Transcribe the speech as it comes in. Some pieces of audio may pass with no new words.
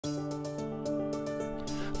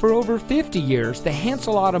For over 50 years, the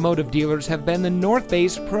Hansel Automotive Dealers have been the North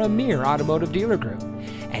Bay's premier automotive dealer group.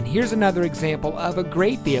 And here's another example of a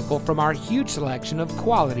great vehicle from our huge selection of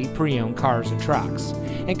quality pre-owned cars and trucks,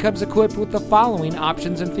 and comes equipped with the following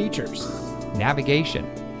options and features: navigation,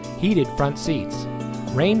 heated front seats,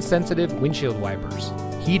 rain-sensitive windshield wipers,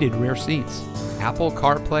 heated rear seats, Apple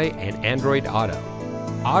CarPlay and Android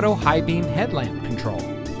Auto high beam headlamp control,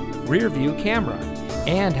 rear view camera,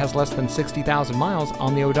 and has less than 60,000 miles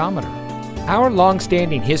on the odometer. Our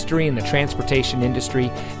long-standing history in the transportation industry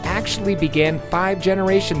actually began 5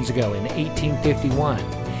 generations ago in 1851,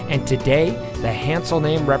 and today the Hansel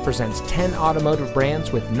name represents 10 automotive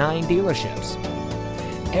brands with 9 dealerships.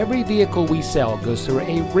 Every vehicle we sell goes through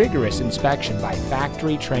a rigorous inspection by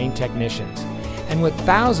factory-trained technicians, and with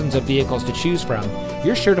thousands of vehicles to choose from,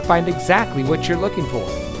 you're sure to find exactly what you're looking for.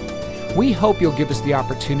 We hope you'll give us the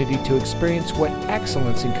opportunity to experience what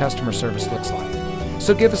excellence in customer service looks like.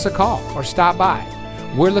 So give us a call or stop by.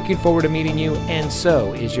 We're looking forward to meeting you, and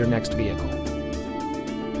so is your next vehicle.